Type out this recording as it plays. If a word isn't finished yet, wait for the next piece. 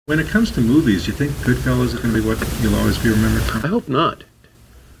When it comes to movies, do you think Goodfellas is going to be what you'll always be remembered for? I hope not.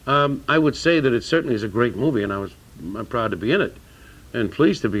 I would say that it certainly is a great movie, and I'm proud to be in it and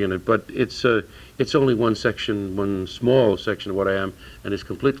pleased to be in it, but it's only one section, one small section of what I am, and it's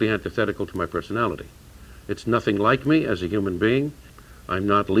completely antithetical to my personality. It's nothing like me as a human being. I'm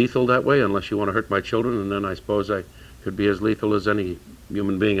not lethal that way unless you want to hurt my children, and then I suppose I could be as lethal as any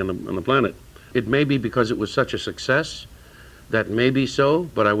human being on the planet. It may be because it was such a success. That may be so,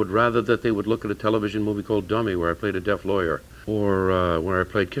 but I would rather that they would look at a television movie called Dummy, where I played a deaf lawyer, or where I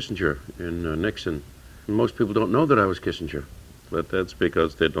played Kissinger in Nixon. And most people don't know that I was Kissinger. But that's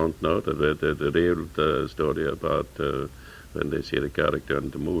because they don't know the real story about when they see the character in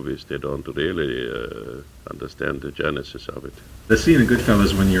the movies. They don't really understand the genesis of it. The scene in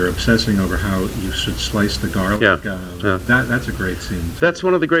Goodfellas when you're obsessing over how you should slice the garlic, yeah. That's a great scene. That's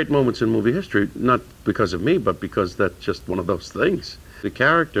one of the great moments in movie history, not because of me, but because that's just one of those things. The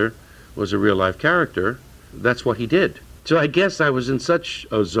character was a real-life character. That's what he did. So I guess I was in such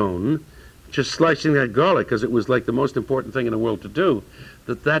a zone, just slicing that garlic, because it was like the most important thing in the world to do,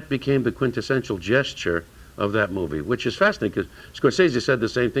 that became the quintessential gesture of that movie, which is fascinating, because Scorsese said the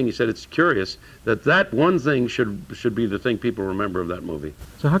same thing. He said it's curious that one thing should be the thing people remember of that movie.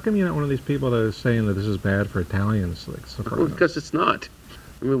 So how come you're not one of these people that is saying that this is bad for Italians? Like Well, because it's not.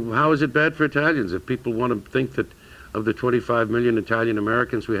 I mean, how is it bad for Italians? If people want to think that of the 25 million Italian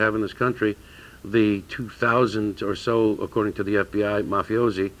Americans we have in this country, the 2,000 or so, according to the FBI,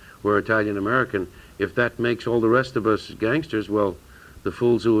 mafiosi were Italian American, if that makes all the rest of us gangsters, well, the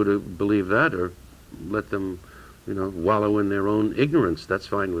fools who would believe that, or let them, wallow in their own ignorance. That's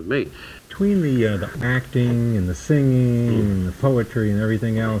fine with me. Between the acting and the singing and the poetry and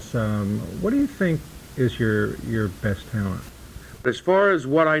everything else, what do you think is your best talent? As far as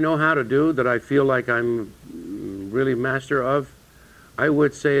what I know how to do that I feel like I'm really master of, I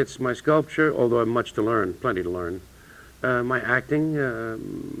would say it's my sculpture, although I have much to learn, plenty to learn. My acting,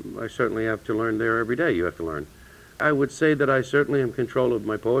 I certainly have to learn there every day. You have to learn. I would say that I certainly am in control of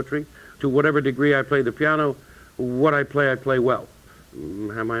my poetry. To whatever degree I play the piano, what I play well.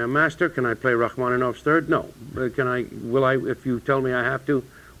 Am I a master? Can I play Rachmaninoff's Third? No. Will I, if you tell me I have to,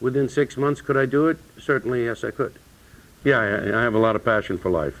 within 6 months, could I do it? Certainly, yes, I could. Yeah, I have a lot of passion for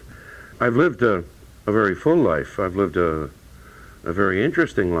life. I've lived a very full life. I've lived a very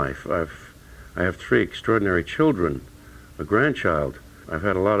interesting life. I have 3 extraordinary children, a grandchild. I've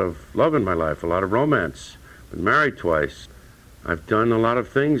had a lot of love in my life, a lot of romance. Been married twice. I've done a lot of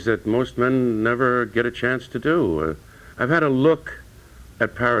things that most men never get a chance to do. I've had a look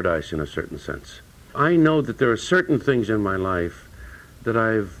at paradise in a certain sense. I know that there are certain things in my life that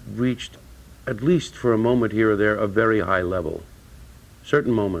I've reached, at least for a moment here or there, a very high level.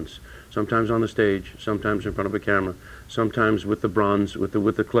 Certain moments, sometimes on the stage, sometimes in front of a camera, sometimes with the bronze, with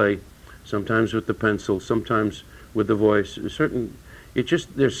the clay, sometimes with the pencil, sometimes with the voice.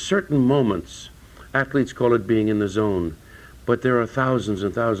 There's certain moments. Athletes call it being in the zone. But there are thousands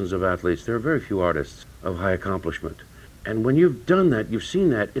and thousands of athletes. There are very few artists of high accomplishment. And when you've done that, you've seen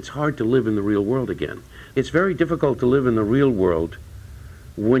that, it's hard to live in the real world again. It's very difficult to live in the real world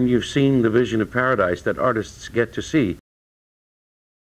when you've seen the vision of paradise that artists get to see.